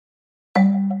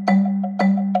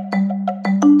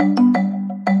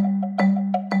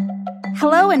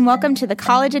Hello and welcome to the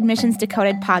College Admissions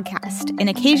Decoded podcast, an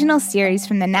occasional series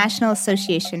from the National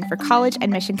Association for College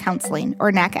Admission Counseling,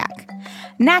 or NACAC.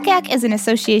 NACAC is an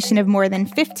association of more than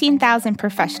 15,000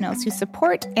 professionals who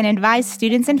support and advise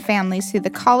students and families through the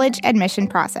college admission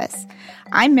process.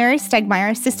 I'm Mary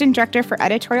Stegmeyer, Assistant Director for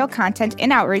Editorial Content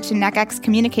and Outreach in NACAC's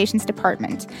Communications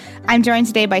Department. I'm joined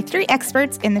today by three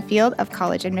experts in the field of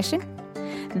college admission.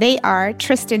 They are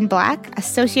Tristan Black,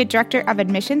 Associate Director of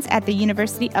Admissions at the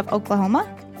University of Oklahoma.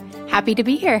 Happy to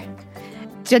be here.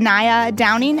 Janaya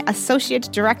Downing,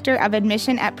 Associate Director of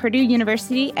Admission at Purdue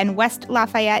University in West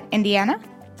Lafayette, Indiana.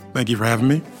 Thank you for having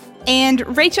me.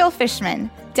 And Rachel Fishman,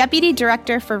 Deputy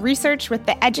Director for Research with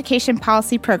the Education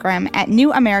Policy Program at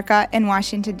New America in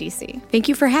Washington, D.C. Thank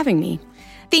you for having me.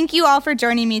 Thank you all for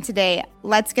joining me today.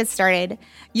 Let's get started.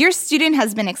 Your student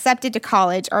has been accepted to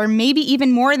college, or maybe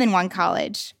even more than one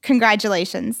college.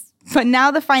 Congratulations. But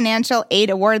now the financial aid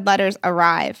award letters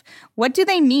arrive. What do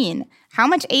they mean? How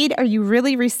much aid are you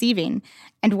really receiving?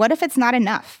 And what if it's not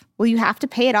enough? Will you have to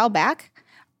pay it all back?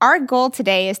 Our goal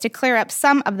today is to clear up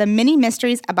some of the many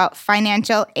mysteries about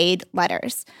financial aid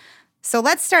letters. So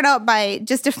let's start out by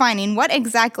just defining what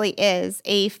exactly is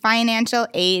a financial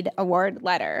aid award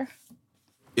letter.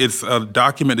 It's a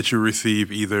document that you receive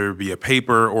either via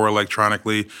paper or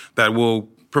electronically that will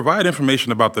provide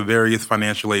information about the various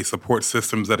financial aid support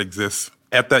systems that exist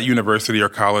at that university or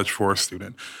college for a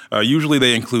student. Usually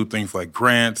they include things like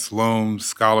grants, loans,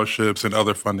 scholarships, and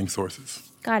other funding sources.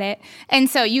 Got it. And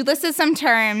so you listed some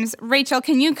terms. Rachel,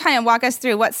 can you kind of walk us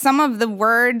through what some of the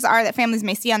words are that families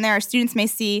may see on there or students may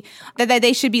see that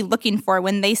they should be looking for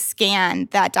when they scan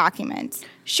that document?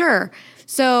 Sure.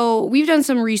 So we've done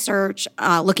some research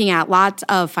looking at lots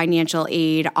of financial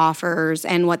aid offers,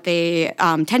 and what they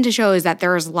tend to show is that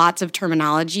there's lots of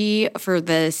terminology for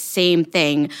the same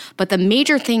thing. But the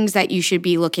major things that you should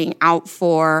be looking out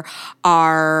for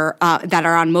are that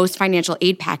are on most financial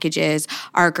aid packages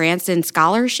are grants and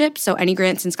scholarships. So any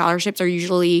grants and scholarships are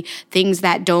usually things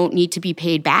that don't need to be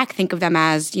paid back. Think of them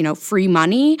as, free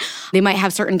money. They might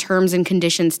have certain terms and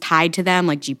conditions tied to them,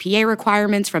 like GPA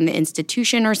requirements from the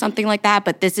institution or something like that.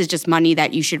 But this is just money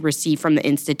that you should receive from the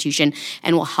institution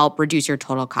and will help reduce your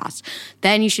total cost.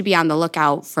 Then you should be on the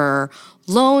lookout for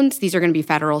loans. These are going to be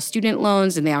federal student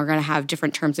loans, and they are going to have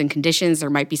different terms and conditions. There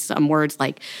might be some words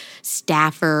like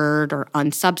Stafford or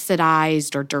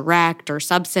unsubsidized or direct or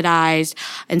subsidized.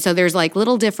 And so there's like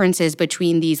little differences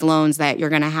between these loans that you're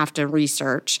going to have to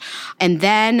research. And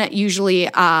then usually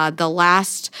the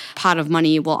last pot of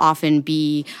money will often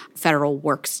be federal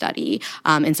work study.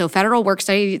 And so federal work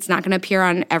study, it's not going to appear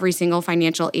on every single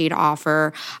financial aid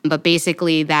offer, but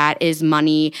basically that is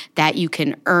money that you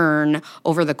can earn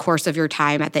over the course of your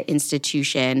time at the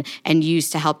institution and use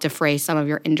to help defray some of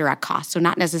your indirect costs. So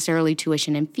not necessarily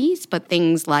tuition and fees, but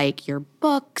things like your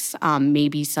books,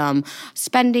 maybe some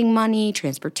spending money,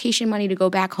 transportation money to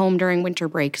go back home during winter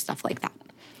break, stuff like that.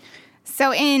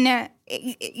 So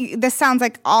this sounds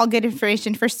like all good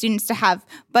information for students to have,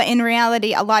 but in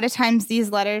reality, a lot of times these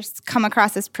letters come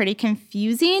across as pretty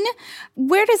confusing.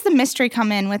 Where does the mystery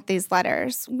come in with these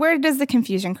letters? Where does the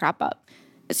confusion crop up?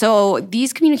 So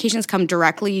these communications come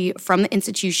directly from the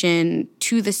institution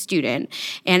to the student.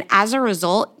 And as a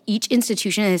result, each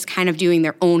institution is kind of doing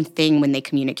their own thing when they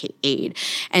communicate aid.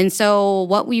 And so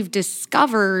what we've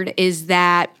discovered is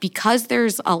that because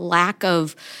there's a lack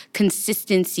of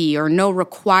consistency or no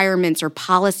requirements or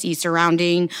policy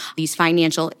surrounding these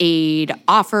financial aid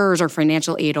offers or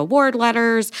financial aid award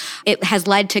letters, it has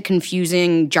led to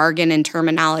confusing jargon and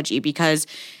terminology because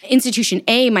institution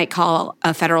A might call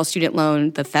a federal student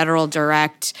loan the federal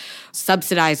direct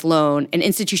subsidized loan, and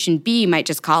institution B might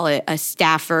just call it a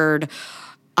Stafford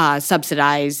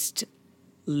subsidized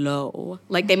low.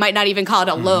 Like they might not even call it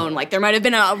a loan. Like there might have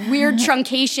been a weird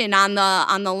truncation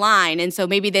on the line, and so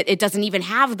maybe that it doesn't even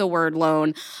have the word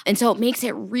loan. And so it makes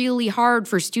it really hard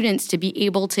for students to be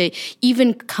able to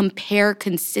even compare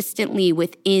consistently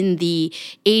within the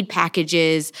aid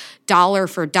packages, dollar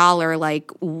for dollar, like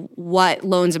what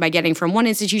loans am I getting from one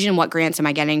institution, what grants am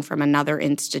I getting from another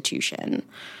institution.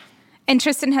 And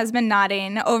Tristan has been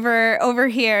nodding over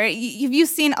here. Have you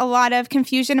seen a lot of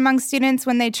confusion among students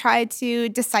when they try to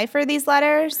decipher these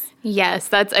letters? Yes,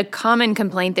 that's a common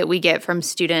complaint that we get from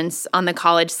students on the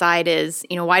college side is,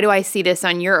 why do I see this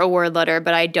on your award letter,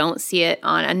 but I don't see it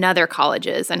on another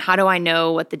college's? And how do I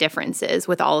know what the difference is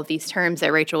with all of these terms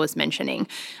that Rachel was mentioning?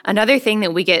 Another thing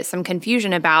that we get some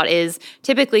confusion about is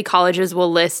typically colleges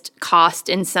will list cost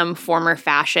in some form or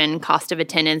fashion, cost of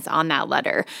attendance on that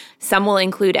letter. Some will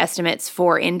include estimates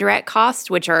for indirect costs,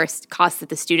 which are costs that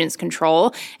the students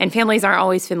control, and families aren't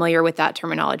always familiar with that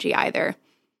terminology either.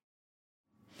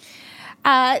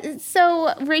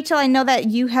 So, Rachel, I know that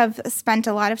you have spent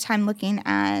a lot of time looking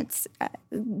at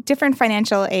different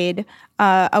financial aid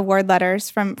award letters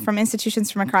from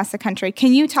institutions from across the country.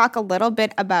 Can you talk a little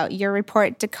bit about your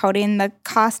report, Decoding the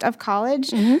Cost of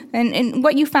College, and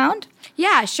what you found?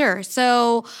 Yeah, sure.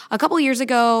 So a couple of years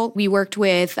ago, we worked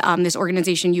with this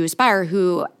organization, You Aspire,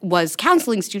 who was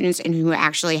counseling students and who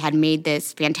actually had made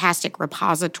this fantastic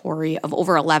repository of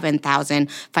over 11,000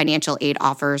 financial aid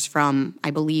offers from, I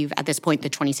believe, at this point, the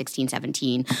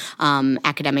 2016-17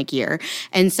 academic year.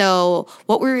 And so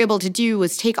what we were able to do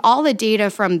was take all the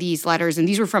data from these letters, and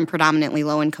these were from predominantly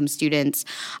low-income students,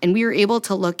 and we were able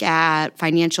to look at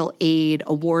financial aid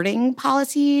awarding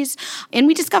policies. And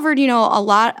we discovered, a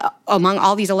lot among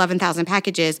all these 11,000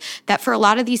 packages, that for a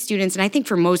lot of these students, and I think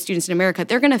for most students in America,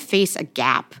 they're going to face a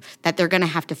gap that they're going to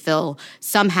have to fill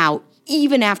somehow,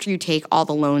 even after you take all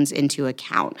the loans into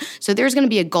account. So there's going to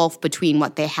be a gulf between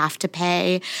what they have to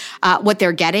pay, what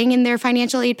they're getting in their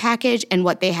financial aid package, and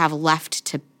what they have left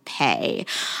to pay.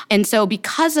 And so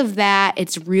because of that,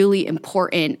 it's really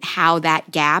important how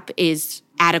that gap is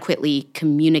adequately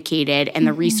communicated and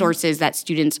the resources that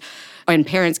students and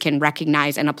parents can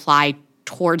recognize and apply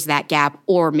towards that gap,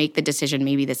 or make the decision,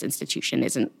 maybe this institution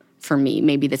isn't for me.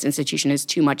 Maybe this institution is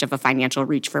too much of a financial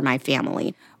reach for my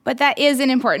family. But that is an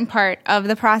important part of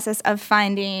the process of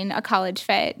finding a college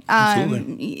fit.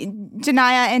 Absolutely.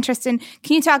 Janaya and Tristan,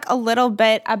 can you talk a little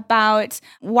bit about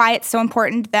why it's so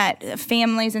important that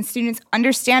families and students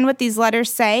understand what these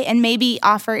letters say, and maybe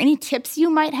offer any tips you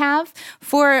might have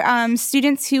for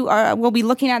students who will be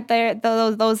looking at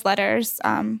those letters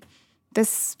this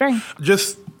spring?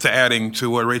 Just to adding to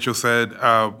what Rachel said,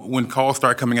 when calls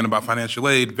start coming in about financial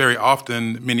aid, very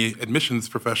often, many admissions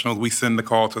professionals, we send the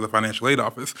call to the financial aid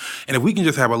office. And if we can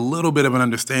just have a little bit of an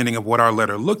understanding of what our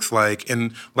letter looks like,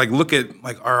 and look at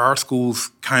are our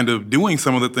schools kind of doing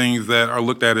some of the things that are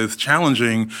looked at as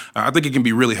challenging, I think it can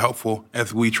be really helpful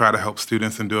as we try to help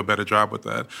students and do a better job with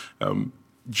that.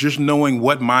 Just knowing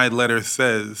what my letter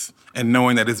says and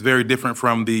knowing that it's very different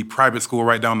from the private school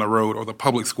right down the road or the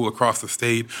public school across the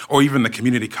state or even the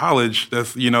community college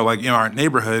that's, in our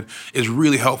neighborhood is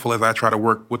really helpful as I try to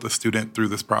work with the student through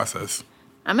this process.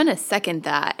 I'm going to second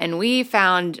that. And we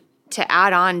found, to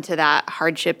add on to that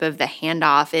hardship of the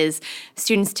handoff, is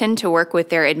students tend to work with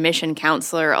their admission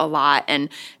counselor a lot and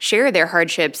share their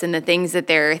hardships and the things that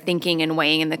they're thinking and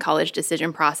weighing in the college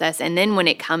decision process. And then when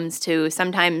it comes to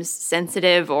sometimes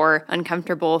sensitive or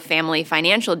uncomfortable family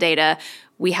financial data,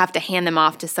 we have to hand them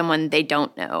off to someone they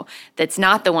don't know that's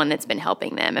not the one that's been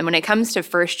helping them. And when it comes to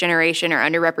first generation or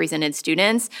underrepresented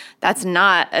students, that's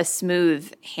not a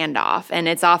smooth handoff. And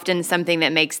it's often something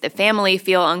that makes the family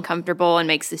feel uncomfortable and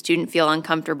makes the student feel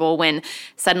uncomfortable when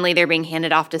suddenly they're being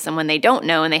handed off to someone they don't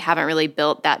know and they haven't really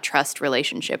built that trust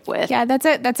relationship with. Yeah,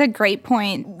 that's a great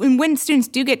point. When students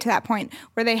do get to that point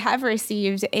where they have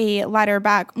received a letter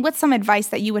back, what's some advice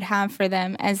that you would have for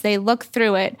them as they look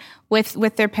through it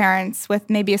with their parents, with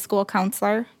maybe a school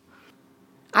counselor?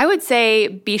 I would say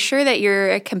be sure that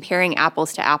you're comparing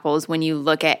apples to apples when you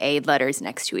look at aid letters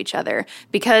next to each other.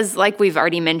 Because like we've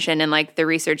already mentioned, and like the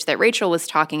research that Rachel was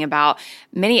talking about,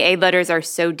 many aid letters are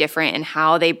so different in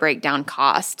how they break down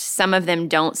cost. Some of them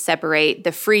don't separate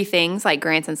the free things like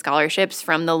grants and scholarships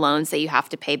from the loans that you have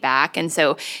to pay back. And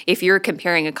so if you're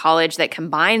comparing a college that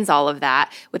combines all of that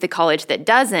with a college that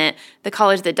doesn't, the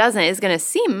college that doesn't is going to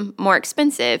seem more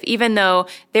expensive, even though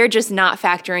they're just not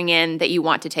factoring in that you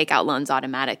want to take out loans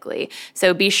automatically.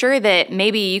 So be sure that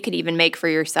maybe you could even make for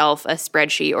yourself a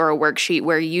spreadsheet or a worksheet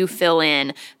where you fill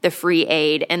in the free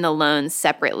aid and the loans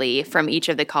separately from each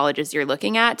of the colleges you're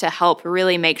looking at to help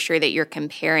really make sure that you're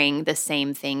comparing the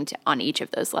same thing on each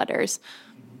of those letters.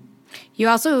 You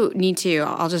also need to,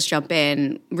 I'll just jump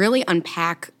in, really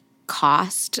unpack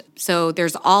cost. So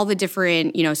there's all the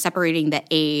different, separating the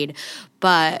aid.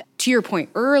 But to your point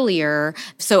earlier,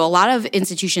 so a lot of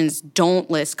institutions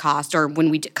don't list cost, or when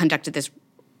we conducted this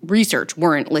research,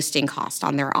 weren't listing cost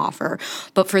on their offer.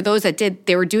 But for those that did,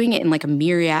 they were doing it in like a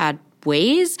myriad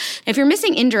ways. If you're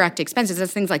missing indirect expenses,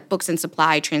 that's things like books and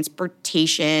supply,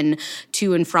 transportation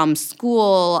to and from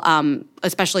school,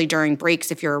 especially during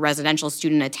breaks if you're a residential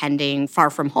student attending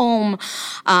far from home.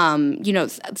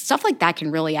 Stuff like that can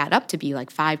really add up to be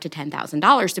like $5,000 to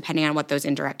 $10,000 depending on what those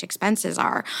indirect expenses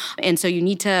are. And so you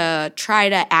need to try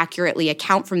to accurately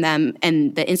account for them,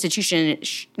 and the institution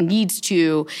needs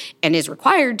to and is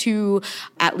required to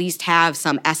at least have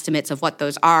some estimates of what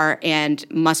those are and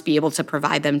must be able to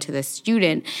provide them to the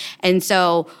student. And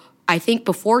so I think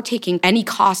before taking any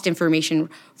cost information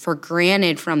for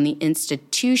granted from the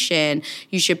institution,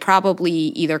 you should probably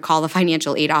either call the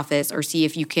financial aid office or see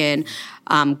if you can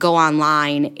go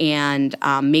online and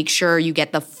make sure you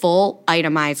get the full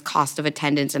itemized cost of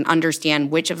attendance and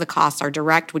understand which of the costs are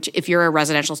direct, which if you're a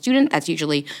residential student, that's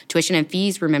usually tuition and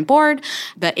fees, room and board.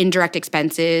 The indirect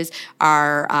expenses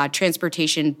are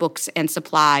transportation, books and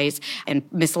supplies, and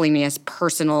miscellaneous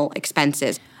personal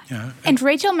expenses. Yeah. And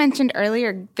Rachel mentioned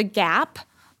earlier the gap.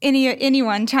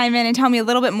 Anyone chime in and tell me a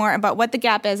little bit more about what the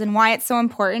gap is and why it's so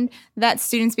important that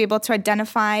students be able to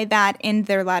identify that in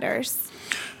their letters?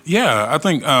 Yeah, I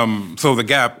think so. The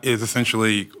gap is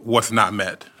essentially what's not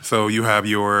met. So you have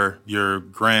your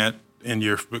grant and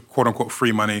your quote unquote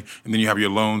free money, and then you have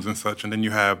your loans and such, and then you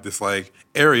have this like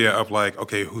area of like,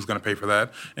 okay, who's going to pay for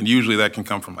that? And usually that can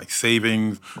come from like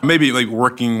savings, maybe like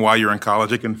working while you're in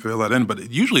college, it can fill that in. But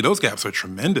usually those gaps are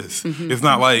tremendous. Mm-hmm. It's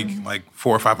not like $400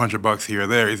 or $500 here or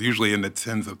there. It's usually in the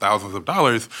tens of thousands of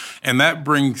dollars, and that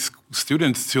brings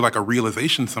students to like a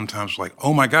realization sometimes like,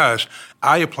 oh my gosh,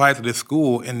 I applied to this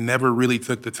school and never really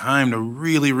took the time to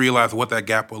really realize what that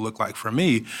gap will look like for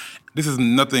me. This is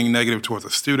nothing negative towards a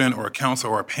student or a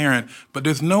counselor or a parent, but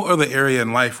there's no other area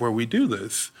in life where we do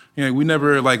this. You know, we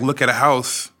never like look at a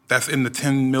house that's in the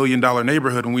 $10 million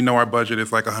neighborhood and we know our budget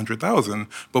is like $100,000.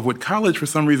 But with college, for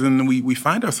some reason, we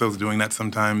find ourselves doing that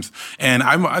sometimes. And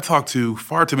I talk to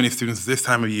far too many students this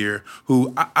time of year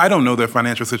who I don't know their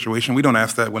financial situation. We don't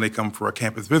ask that when they come for a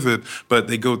campus visit, but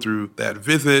they go through that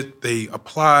visit, they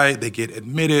apply, they get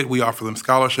admitted, we offer them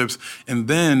scholarships, and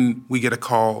then we get a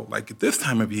call like this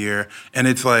time of year, and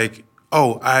it's like,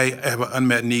 oh, I have an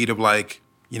unmet need of like,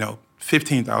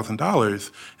 $15,000.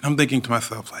 And I'm thinking to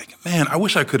myself, like, man, I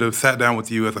wish I could have sat down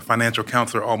with you as a financial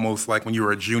counselor almost like when you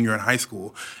were a junior in high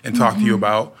school and talked to you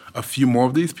about a few more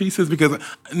of these pieces, because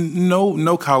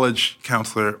no college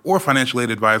counselor or financial aid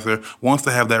advisor wants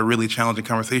to have that really challenging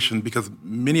conversation because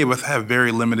many of us have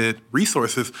very limited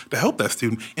resources to help that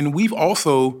student. And we've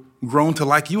also grown to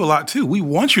like you a lot too. We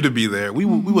want you to be there. We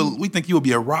think you will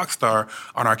be a rock star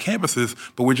on our campuses,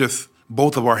 but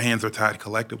both of our hands are tied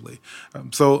collectively.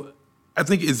 So I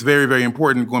think it's very, very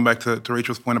important, going back to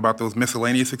Rachel's point about those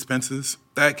miscellaneous expenses,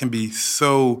 that can be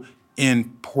so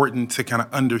important to kind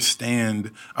of understand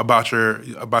about your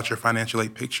financial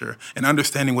aid picture and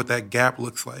understanding what that gap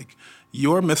looks like.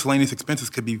 Your miscellaneous expenses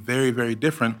could be very, very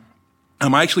different.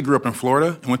 I actually grew up in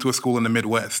Florida and went to a school in the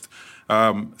Midwest.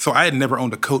 So I had never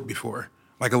owned a coat before,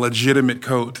 like a legitimate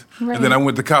coat. Right. And then I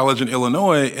went to college in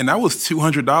Illinois, and that was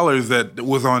 $200 that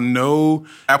was on no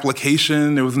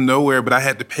application. It was nowhere, but I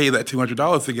had to pay that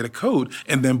 $200 to get a coat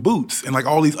and then boots and like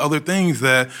all these other things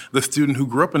that the student who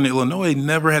grew up in Illinois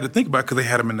never had to think about because they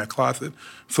had them in their closet.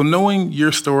 So knowing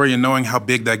your story and knowing how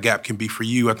big that gap can be for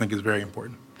you, I think is very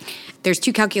important. There's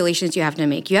two calculations you have to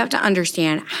make. You have to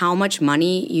understand how much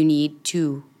money you need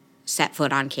to set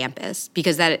foot on campus,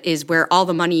 because that is where all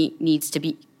the money needs to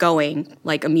be going,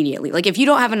 like immediately. Like if you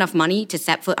don't have enough money to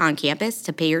set foot on campus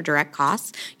to pay your direct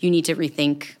costs, you need to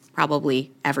rethink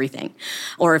probably everything.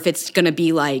 Or if it's going to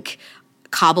be like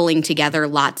cobbling together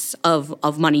lots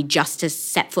of money just to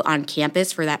set foot on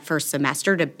campus for that first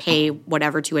semester to pay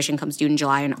whatever tuition comes due in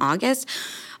July and August,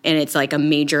 and it's like a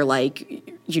major, like,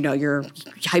 you're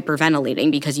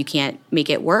hyperventilating because you can't make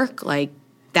it work, like,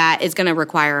 that is going to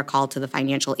require a call to the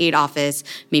financial aid office,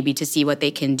 maybe to see what they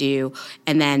can do.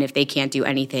 And then if they can't do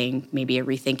anything, maybe a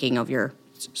rethinking of your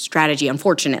strategy,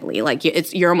 unfortunately. Like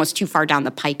you're almost too far down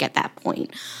the pike at that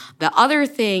point. The other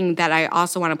thing that I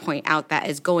also want to point out that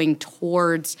is going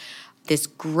towards this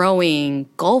growing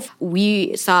gulf,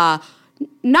 we saw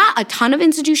not a ton of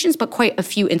institutions, but quite a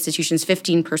few institutions,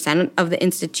 15% of the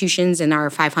institutions in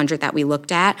our 500 that we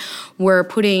looked at were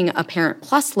putting a Parent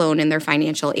Plus loan in their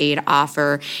financial aid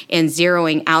offer and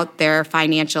zeroing out their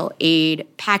financial aid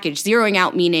package. Zeroing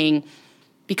out meaning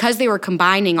because they were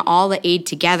combining all the aid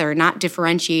together, not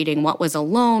differentiating what was a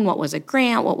loan, what was a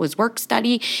grant, what was work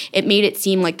study, it made it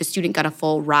seem like the student got a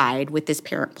full ride with this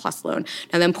Parent Plus loan.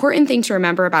 Now, the important thing to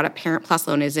remember about a Parent Plus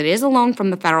loan is it is a loan from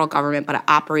the federal government, but it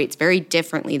operates very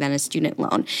differently than a student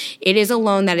loan. It is a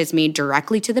loan that is made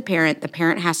directly to the parent. The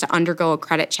parent has to undergo a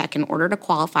credit check in order to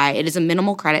qualify. It is a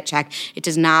minimal credit check. It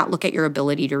does not look at your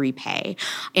ability to repay.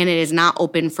 And it is not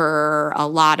open for a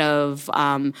lot of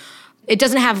it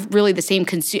doesn't have really the same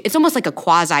it's almost like a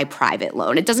quasi-private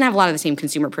loan. It doesn't have a lot of the same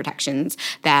consumer protections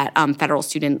that federal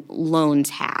student loans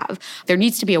have. There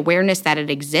needs to be awareness that it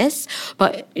exists,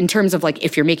 but in terms of like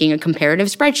if you're making a comparative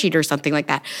spreadsheet or something like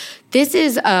that, this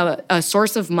is a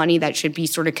source of money that should be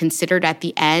sort of considered at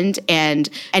the end, and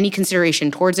any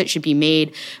consideration towards it should be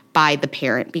made by the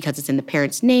parent because it's in the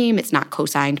parent's name. It's not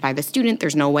co-signed by the student.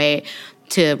 There's no way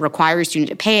to require your student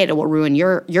to pay it. It will ruin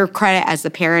your credit as the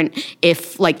parent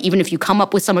if, like, even if you come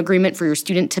up with some agreement for your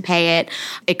student to pay it.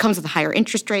 It comes with a higher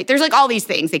interest rate. There's like all these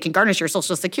things. They can garnish your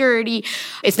Social Security.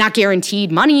 It's not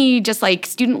guaranteed money, just like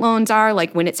student loans are.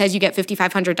 Like when it says you get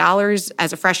 $5,500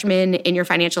 as a freshman in your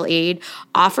financial aid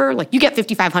offer, like you get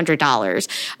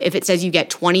 $5,500. If it says you get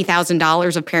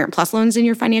 $20,000 of Parent Plus loans in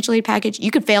your financial aid package,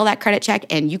 you could fail that credit check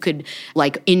and you could,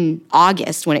 like in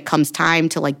August when it comes time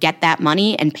to like get that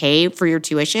money and pay for your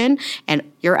tuition, and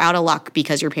you're out of luck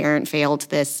because your parent failed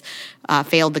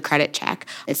the credit check.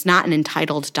 It's not an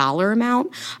entitled dollar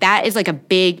amount. That is like a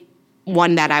big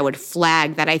one that I would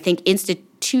flag, that I think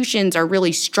institutions are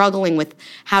really struggling with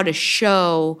how to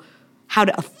show how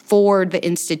to afford the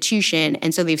institution.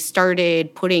 And so they've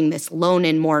started putting this loan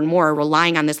in more and more,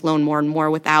 relying on this loan more and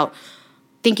more without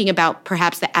thinking about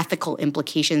perhaps the ethical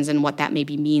implications and what that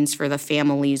maybe means for the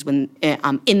families when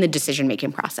in the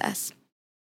decision-making process.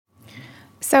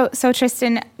 So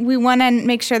Tristan, we want to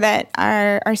make sure that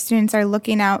our students are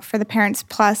looking out for the Parents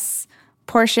Plus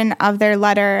portion of their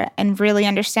letter and really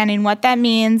understanding what that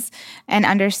means and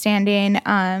understanding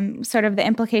sort of the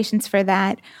implications for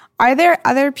that. Are there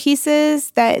other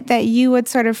pieces that you would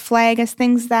sort of flag as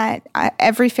things that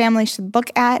every family should look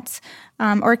at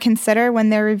or consider when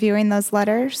they're reviewing those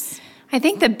letters? I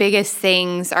think the biggest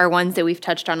things are ones that we've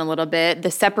touched on a little bit.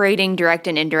 The separating direct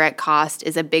and indirect cost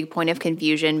is a big point of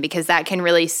confusion because that can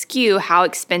really skew how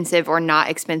expensive or not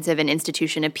expensive an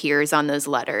institution appears on those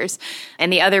letters.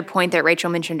 And the other point that Rachel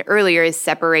mentioned earlier is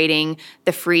separating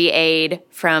the free aid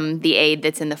from the aid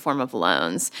that's in the form of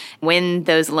loans. When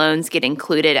those loans get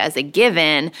included as a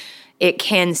given, it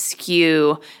can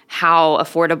skew how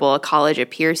affordable a college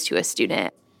appears to a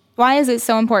student. Why is it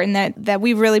so important that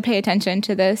we really pay attention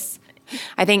to this?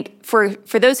 I think for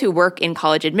those who work in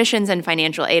college admissions and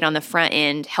financial aid on the front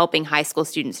end, helping high school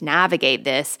students navigate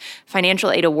this,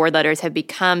 financial aid award letters have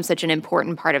become such an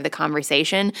important part of the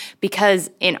conversation because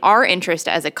in our interest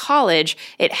as a college,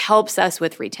 it helps us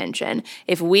with retention.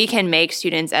 If we can make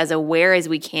students as aware as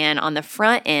we can on the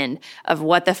front end of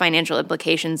what the financial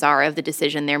implications are of the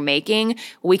decision they're making,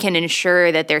 we can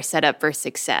ensure that they're set up for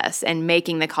success and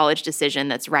making the college decision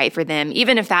that's right for them,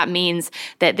 even if that means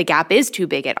that the gap is too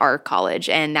big at our college,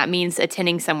 and that means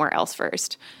attending somewhere else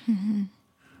first. Mm-hmm.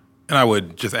 And I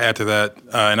would just add to that,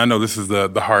 and I know this is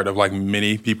the heart of like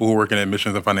many people who work in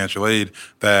admissions and financial aid,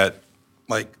 that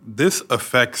like this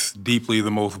affects deeply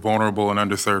the most vulnerable and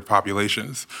underserved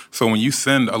populations. So when you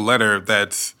send a letter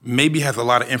that maybe has a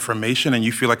lot of information and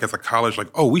you feel like as a college, like,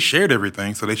 oh, we shared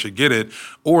everything, so they should get it,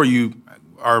 or you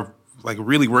are like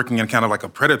really working in kind of like a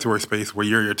predatory space where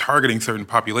you're targeting certain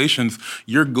populations,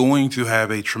 you're going to have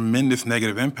a tremendous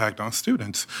negative impact on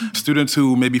students. Mm-hmm. Students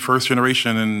who may be first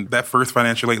generation and that first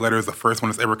financial aid letter is the first one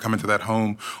that's ever come into that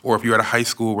home. Or if you're at a high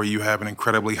school where you have an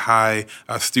incredibly high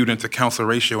student to counselor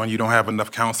ratio and you don't have enough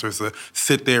counselors to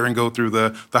sit there and go through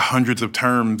the hundreds of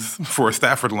terms for a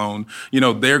Stafford loan, you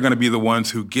know, they're going to be the ones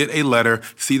who get a letter,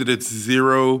 see that it's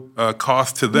zero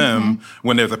cost to them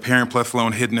when there's a Parent Plus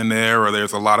loan hidden in there or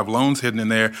there's a lot of loans hidden in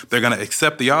there. They're going to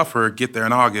accept the offer, get there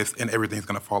in August, and everything's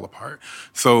going to fall apart.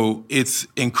 So it's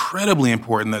incredibly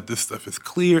important that this stuff is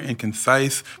clear and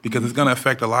concise because it's going to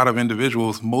affect a lot of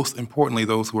individuals, most importantly,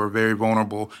 those who are very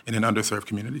vulnerable and in underserved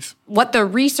communities. What the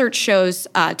research shows,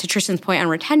 to Tristan's point on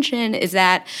retention, is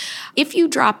that if you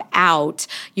drop out,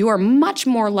 you are much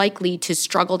more likely to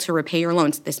struggle to repay your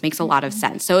loans. This makes a lot of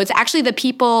sense. So it's actually the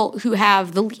people who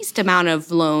have the least amount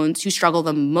of loans who struggle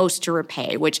the most to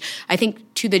repay, which I think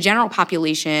to the general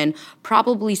population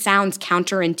probably sounds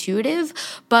counterintuitive,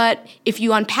 but if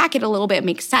you unpack it a little bit, it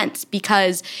makes sense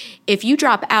because if you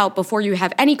drop out before you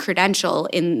have any credential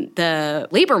in the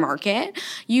labor market,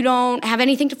 you don't have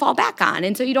anything to fall back on.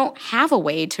 And so you don't have a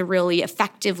way to really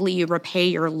effectively repay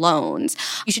your loans.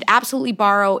 You should absolutely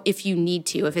borrow if you need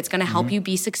to. If it's going to help you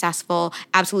be successful,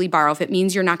 absolutely borrow. If it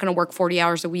means you're not going to work 40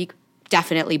 hours a week,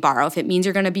 definitely borrow. If it means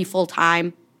you're going to be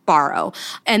full-time, borrow.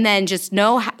 And then just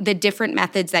know the different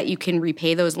methods that you can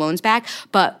repay those loans back.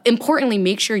 But importantly,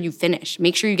 make sure you finish.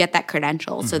 Make sure you get that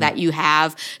credential so that you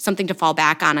have something to fall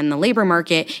back on in the labor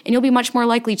market, and you'll be much more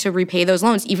likely to repay those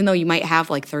loans, even though you might have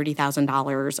like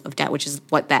 $30,000 of debt, which is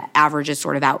what the average is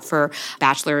sort of out for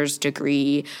bachelor's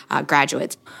degree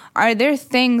graduates. Are there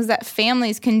things that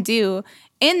families can do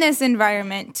in this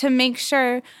environment to make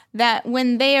sure that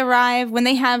when they arrive, when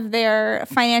they have their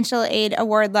financial aid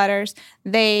award letters,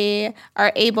 they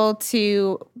are able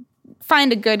to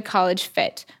find a good college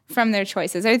fit from their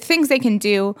choices? Are there things they can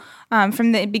do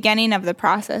from the beginning of the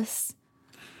process?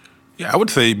 Yeah, I would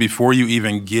say before you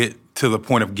even get to the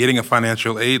point of getting a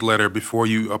financial aid letter, before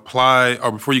you apply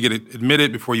or before you get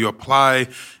admitted, before you apply,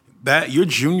 that your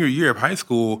junior year of high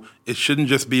school, it shouldn't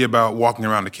just be about walking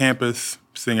around the campus,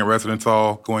 seeing a residence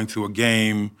hall, going to a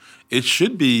game. It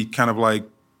should be kind of like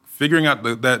figuring out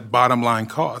that bottom line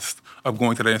cost of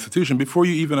going to that institution before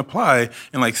you even apply,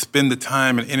 and like spend the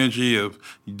time and energy of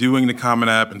doing the Common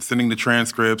App and sending the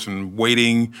transcripts and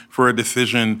waiting for a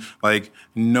decision. Like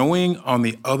knowing on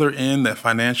the other end that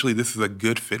financially this is a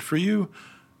good fit for you,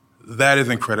 that is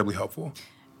incredibly helpful.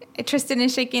 Tristan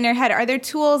is shaking her head. Are there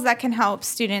tools that can help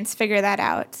students figure that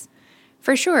out?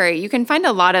 For sure. You can find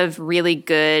a lot of really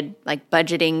good like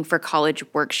budgeting for college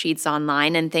worksheets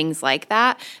online and things like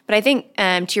that. But I think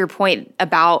to your point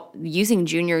about using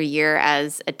junior year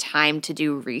as a time to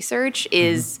do research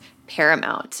is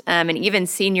paramount. And even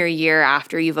senior year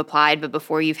after you've applied, but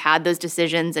before you've had those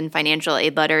decisions and financial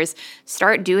aid letters,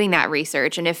 start doing that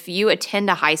research. And if you attend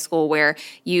a high school where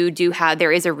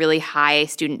there is a really high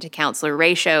student to counselor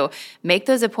ratio, make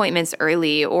those appointments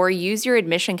early or use your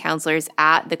admission counselors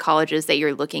at the colleges that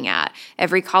you're looking at.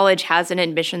 Every college has an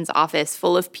admissions office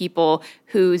full of people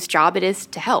whose job it is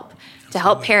to help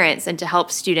parents and to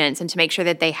help students and to make sure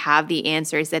that they have the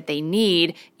answers that they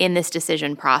need in this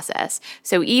decision process.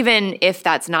 So even if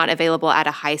that's not available at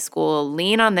a high school,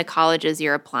 lean on the colleges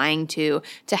you're applying to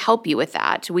help you with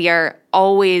that. We are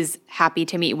always happy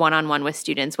to meet one-on-one with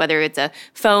students, whether it's a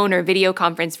phone or video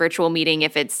conference virtual meeting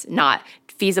if it's not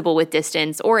feasible with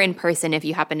distance, or in person if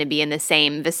you happen to be in the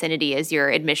same vicinity as your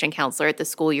admission counselor at the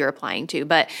school you're applying to.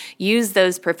 But use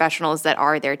those professionals that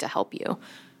are there to help you.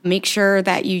 Make sure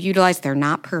that you utilize, they're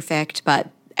not perfect,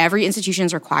 but every institution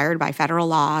is required by federal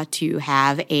law to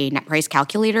have a net price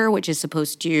calculator, which is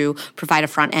supposed to provide a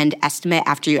front-end estimate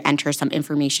after you enter some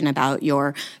information about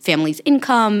your family's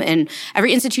income. And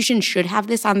every institution should have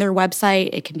this on their website.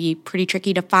 It can be pretty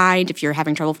tricky to find. If you're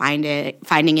having trouble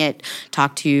finding it,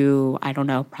 talk to,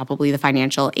 probably the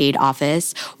financial aid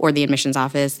office or the admissions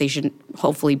office. They should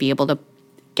hopefully be able to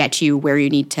get you where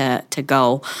you need to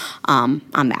go on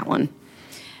that one.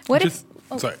 Just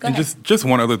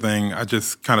one other thing I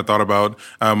just kind of thought about.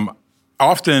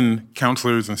 Often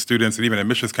counselors and students and even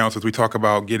admissions counselors, we talk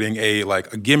about getting a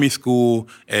gimme school,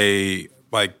 kind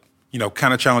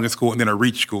of challenging school, and then a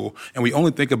reach school. And we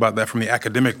only think about that from the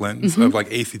academic lens of like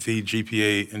ACT,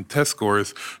 GPA, and test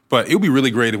scores. But it would be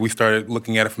really great if we started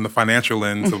looking at it from the financial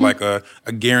lens of like a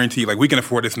guarantee, like we can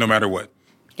afford this no matter what.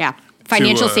 Yeah.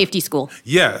 Financial safety school.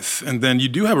 Yes. And then you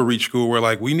do have a reach school where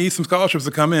like we need some scholarships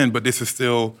to come in, but this is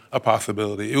still a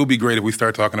possibility. It would be great if we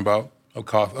start talking about a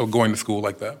cost of going to school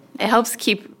like that. It helps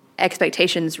keep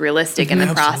expectations realistic in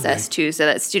the process too, so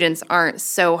that students aren't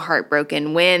so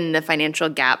heartbroken when the financial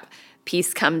gap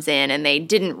piece comes in and they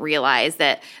didn't realize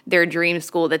that their dream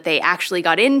school that they actually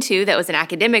got into that was an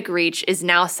academic reach is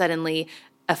now suddenly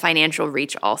a financial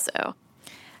reach also.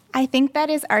 I think that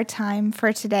is our time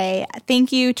for today.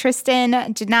 Thank you, Tristan,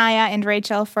 Janaya, and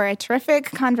Rachel for a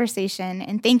terrific conversation,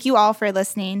 and thank you all for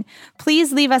listening.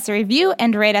 Please leave us a review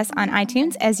and rate us on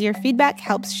iTunes, as your feedback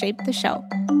helps shape the show.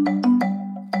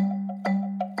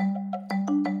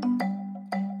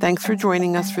 Thanks for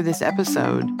joining us for this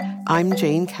episode. I'm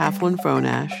Jane Kathleen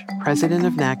Fronash, president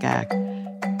of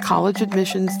NACAC. College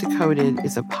Admissions Decoded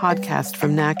is a podcast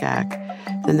from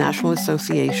NACAC, the National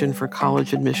Association for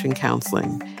College Admission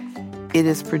Counseling. It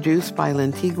is produced by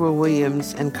Lantigua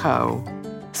Williams and Co.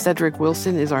 Cedric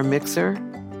Wilson is our mixer.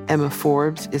 Emma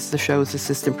Forbes is the show's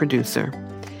assistant producer.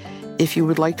 If you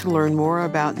would like to learn more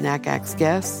about NACAC's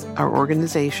guests, our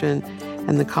organization,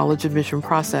 and the college admission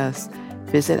process,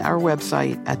 visit our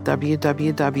website at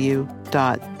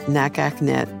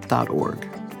www.nacacnet.org.